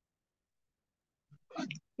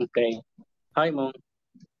 Okay. Hi, Mom.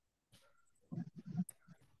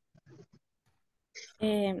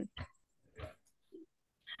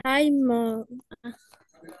 Hi, Mom.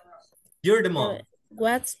 You're the Mom.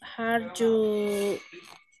 What are you...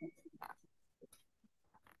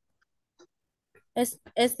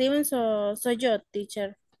 Steven, soy yo,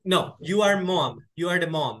 teacher. No, you are Mom. You are the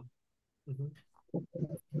Mom.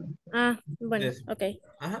 Bueno, Yes. okay.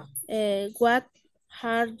 What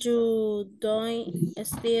are you doing,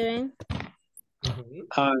 Steven?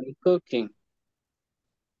 I'm cooking.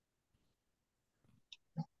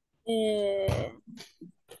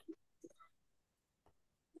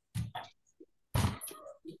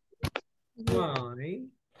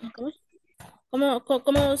 Why?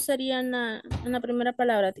 ¿Cómo sería en la primera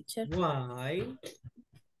palabra, teacher? Why?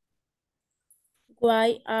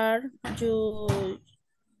 Why are you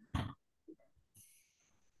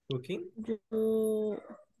cooking?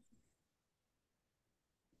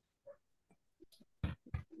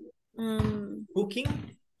 Cooking?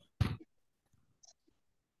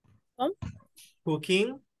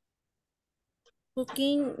 Cooking?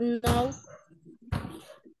 Cooking, no.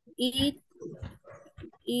 Eat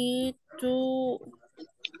to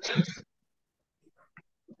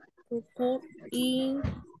cook in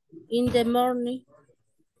the morning.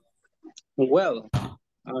 Well,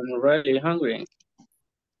 I'm really hungry.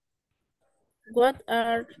 What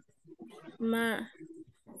are making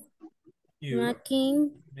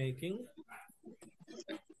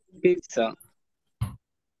pizza?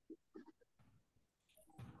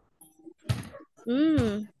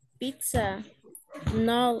 Pizza.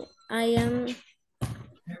 No, I am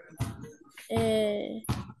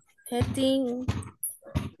getting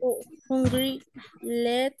hungry.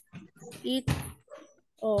 Let eat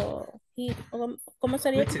or eat. ¿Cómo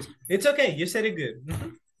sería? It's okay. You said it good.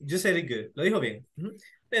 You said it good. Lo dijo bien.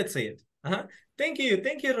 Let's say it. Thank you.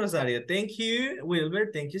 Thank you, Rosario. Thank you,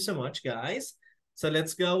 Wilbur. Thank you so much, guys. So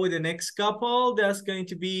let's go with the next couple. That's going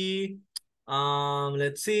to be,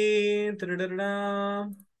 let's see. So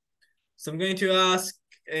I'm going to ask,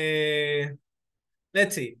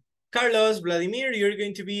 let's see. Carlos, Vladimir, you're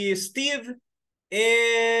going to be Steve.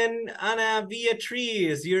 And Ana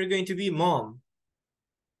Beatriz, you're going to be Mom.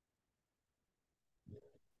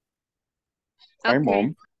 Hi,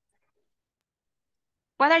 Mom.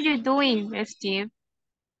 What are you doing, Steve?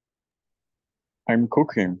 I'm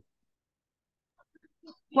cooking.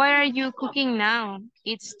 Why are you cooking now?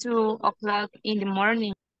 It's 2 o'clock in the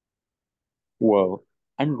morning. Well,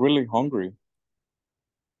 I'm really hungry.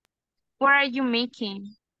 What are you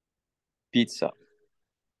making? Pizza.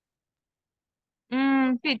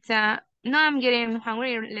 Pizza. No, I'm getting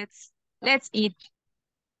hungry. Let's eat.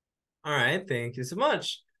 All right, thank you so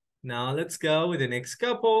much. Now let's go with the next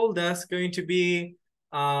couple. That's going to be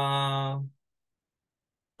Omar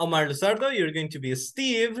Luzardo. You're going to be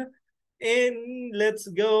Steve. And let's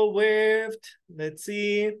go with, let's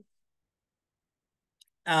see.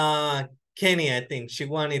 Kenny, I think she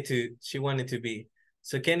wanted to be.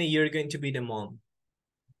 So Kenny, you're going to be the mom.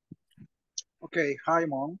 Okay, hi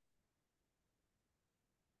mom.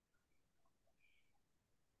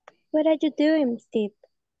 What are you doing, Steve?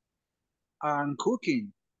 I'm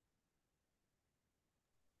cooking.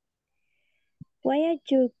 Why are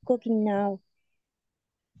you cooking now?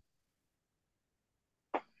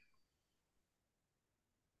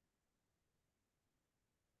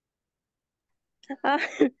 Ah,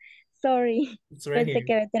 sorry. It's right Pensé here.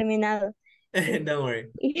 que había terminado. Don't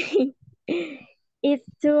worry. It's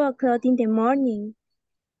 2 o'clock in the morning.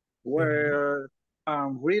 Well,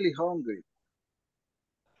 I'm really hungry.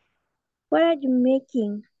 What are you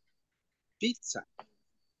making? Pizza.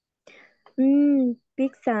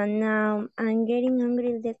 Pizza. Now I'm getting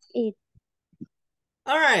hungry. Let's eat.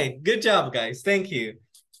 All right, good job, guys. Thank you.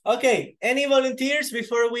 Okay, any volunteers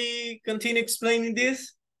before we continue explaining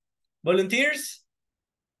this? Volunteers?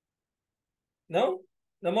 No?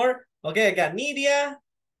 No more? Okay, I got Nidia.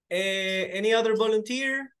 Any other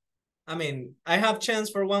volunteer? I mean, I have chance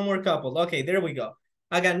for one more couple. Okay, there we go.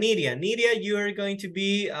 I got Nidia. Nidia, you are going to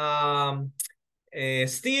be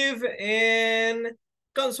Steve, and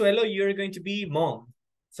Consuelo, you're going to be mom.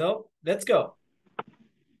 So let's go.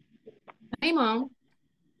 Hi, Mom.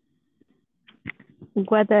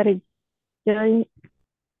 What are you doing?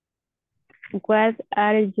 What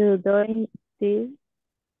are you doing, Steve?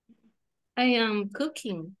 I am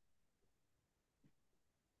cooking.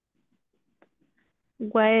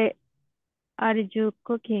 Why are you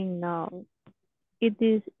cooking now? It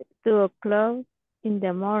is 2 o'clock in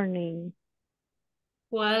the morning.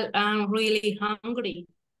 Well, I'm really hungry.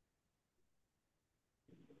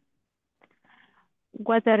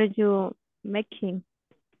 What are you making?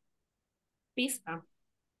 Pizza.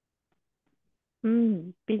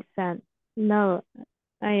 Pizza. No,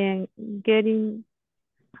 I am getting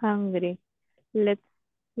hungry. Let's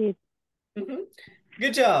eat.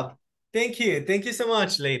 Good job. Thank you. Thank you so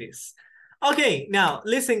much, ladies. Okay, now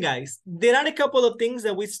listen, guys. There are a couple of things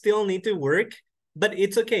that we still need to work, but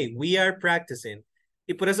it's okay. We are practicing.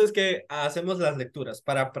 Y por eso es que hacemos las lecturas,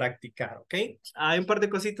 para practicar, ¿ok? Hay un par de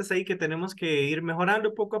cositas ahí que tenemos que ir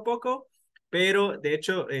mejorando poco a poco, pero de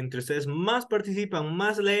hecho, entre ustedes más participan,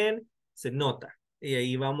 más leen, se nota. Y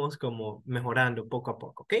ahí vamos como mejorando poco a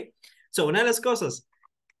poco, ¿ok? So, una de las cosas,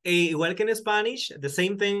 igual que en Spanish, the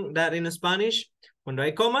same thing that in Spanish, cuando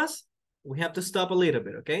hay comas, we have to stop a little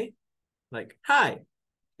bit, okay? Like, hi.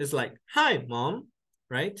 It's like, hi, mom,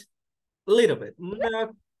 right? A little bit.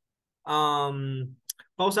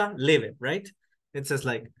 Pausa, leave it, right? It says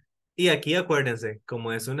like, y aquí acuérdense,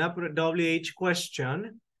 como es una WH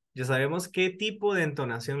question, ya sabemos qué tipo de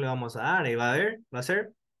entonación le vamos a dar. Y va a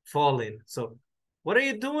ser falling. So, what are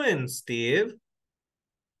you doing, Steve? It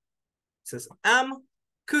says, I'm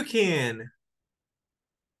cooking.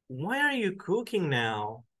 Why are you cooking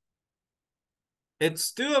now?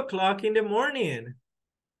 It's 2 o'clock in the morning.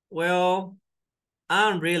 Well,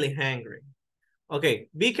 I'm really hungry. Okay,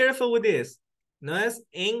 be careful with this. No es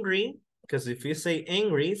angry, because if you say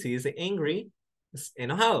angry, si dice angry, it's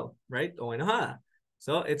enojado, right? O enojada.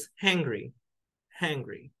 So it's hungry,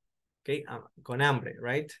 hungry. Okay, con hambre,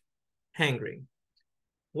 right? Hungry.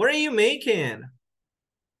 What are you making?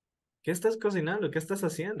 ¿Qué estás cocinando? ¿Qué estás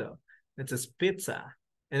haciendo? It says pizza.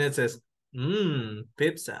 And it says,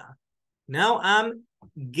 pizza. Now I'm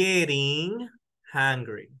getting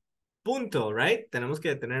hungry. Punto, right? Tenemos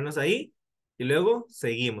que detenernos ahí y luego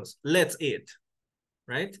seguimos. Let's eat,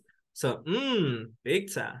 right? So,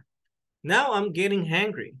 pizza. Now I'm getting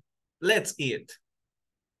hungry. Let's eat.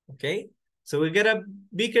 Okay? So we gotta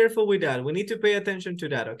be careful with that. We need to pay attention to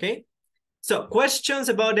that, okay? So, questions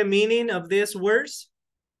about the meaning of these words?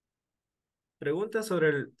 ¿Preguntas sobre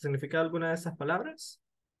el significado de alguna de estas palabras?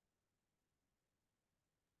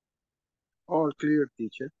 All clear,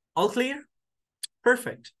 teacher. All clear?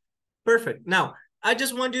 Perfect. Perfect. Now, I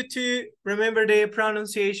just want you to remember the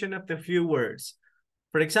pronunciation of the few words.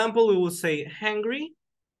 For example, we will say hungry,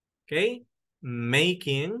 okay?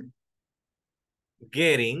 Making,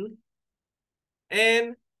 getting,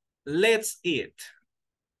 and let's eat.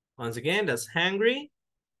 Once again, that's hungry,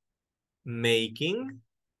 making,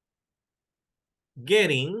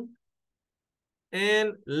 getting,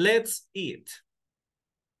 and let's eat.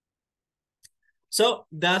 So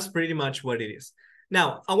that's pretty much what it is.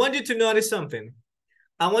 Now, I want you to notice something.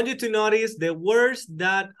 I want you to notice the words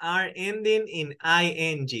that are ending in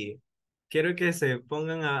ing. Quiero que se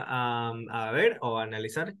pongan a ver o a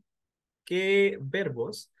analizar qué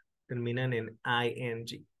verbos terminan en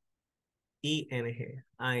ing.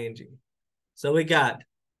 ing. So we got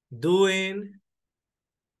doing,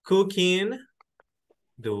 cooking,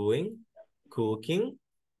 doing, cooking.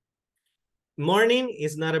 Morning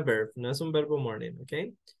is not a verb. No es un verbo morning,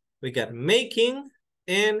 okay? We got making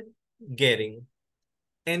and getting.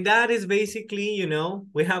 And that is basically, you know,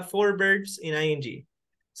 we have 4 verbs in ing.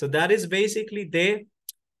 So that is basically the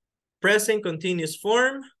present continuous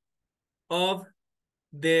form of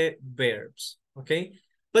the verbs, okay?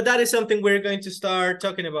 But that is something we're going to start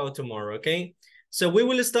talking about tomorrow, okay? So we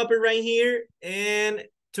will stop it right here. And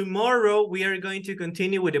tomorrow we are going to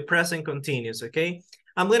continue with the present continuous, okay?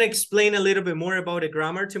 I'm going to explain a little bit more about the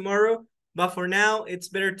grammar tomorrow. But for now, it's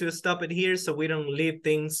better to stop it here so we don't leave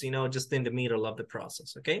things, you know, just in the middle of the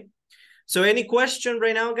process, okay? So any question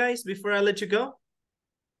right now, guys, before I let you go?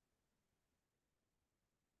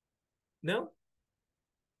 No?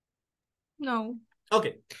 No.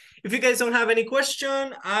 Okay. If you guys don't have any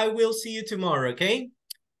question, I will see you tomorrow, okay?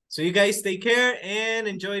 So you guys take care and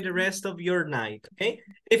enjoy the rest of your night, okay?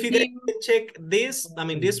 If you guys can check this, I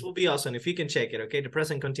mean, this will be awesome if you can check it, okay? The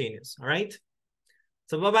present continuous, all right?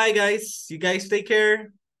 So bye-bye, guys. You guys take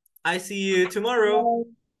care. I see you tomorrow.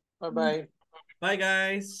 Bye-bye. Bye,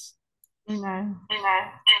 guys. No.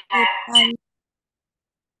 Bye.